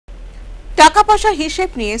টাকা পয়সার হিসেব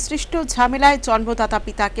নিয়ে সৃষ্ট ঝামেলায় জন্মদাতা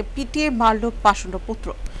পিতাকে পিটিয়ে মারল পাষণ্ড পুত্র।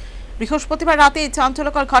 বৃহস্পতিবার রাতে এই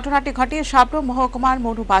চাঞ্চল্যকর ঘটনাটি ঘটে সাবরুম মহকুমার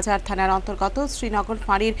মনুবাজার থানার অন্তর্গত শ্রীনগর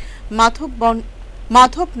ফাঁড়ির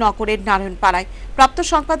মাধবনগরের নারায়ণপাড়ায়। প্রাপ্ত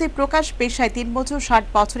সংবাদে প্রকাশ, পেশায় দিনমজুর 60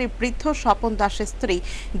 বছরের বৃদ্ধ স্বপন দাসের স্ত্রী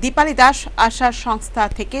দীপালি দাস আশার সংস্থা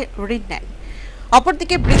থেকে ঋণ নেন।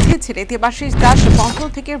 অপরদিকে বৃদ্ধের ছেলে দেবাশিস দাস বন্ধন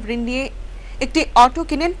থেকে ঋণ নিয়ে একটি অটো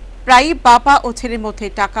কিনেন। প্রায়ই বাবা ও ছেলের মধ্যে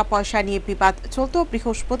টাকা পয়সা নিয়ে বিবাদ চলত।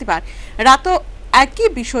 বৃহস্পতিবার রাতও একই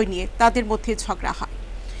বিষয় নিয়ে তাদের মধ্যে ঝগড়া হয়।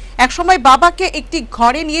 একসময় বাবাকে একটি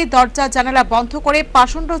ঘরে নিয়ে দরজা জানালা বন্ধ করে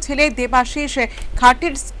পাষণ্ড ছেলে দেবাশিস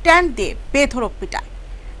খাটের স্ট্যান্ড দিয়ে বেধড়ক পিটায়।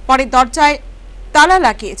 পরে দরজায় তালা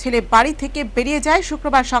লাগিয়ে ছেলে বাড়ি থেকে বেরিয়ে যায়।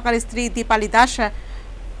 শুক্রবার সকালে স্ত্রী দীপালি দাস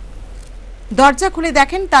দরজা খুলে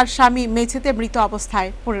দেখেন তার স্বামী মেঝেতে মৃত অবস্থায়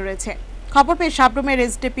পড়ে রয়েছে। খবর পেয়ে সাবরুমের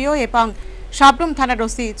এসডিপিও এবং সাবরুম থানার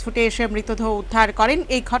ওসি ছুটে এসে মৃতদেহ উদ্ধার করেন।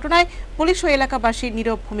 এই ঘটনায় পুলিশ ও এলাকাবাসীর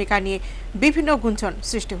নীরব ভূমিকা নিয়ে বিভিন্ন গুঞ্জন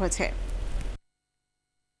সৃষ্টি হয়েছে।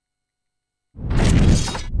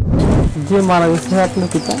 যে মারা গেছে আপনার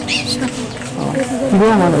পিতা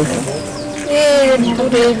মারা গেছে?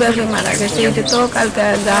 এইভাবে মারা গেছে। এটা তো কালকে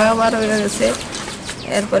যাওয়া বার হয়ে গেছে।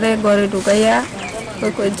 এরপরে ঘরে ঢুকাইয়া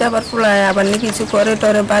যাবার ফুলায় আবার নি কিছু করে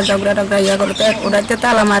টরে বা ঝগড়া টগড়া ইয়া করে তো এক ওটাইতে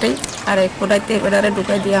তালা মারি আর এক ওটাইতে এবারে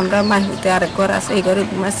ঢুকাই দিয়ে আমরা মাহিতে আরেক ঘর আছে এই ঘরে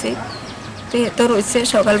ঘুমাচ্ছি। তো এ তো রয়েছে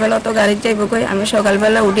সকালবেলা তো গাড়ি যাইব কই আমি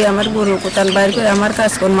সকালবেলা উঠি আমার গরু কোতান বাইর করে আমার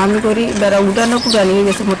কাজকর্ম আমি করি। বেড়া উঠানো কুড়া নিয়ে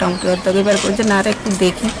গেছে মোটামুটি অর্ধেক এবার করছে না আর একটু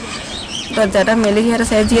দেখি দরজাটা মেলে গিয়ে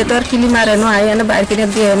সে দিয়ে তো আর কিলি মারে নো আই বাইর কিনে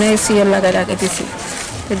দিয়ে এনে সিএল লাগাই রাখে দিছি।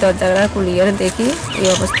 দরজাটা খুলিয়ে দেখি এই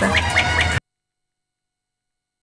অবস্থা।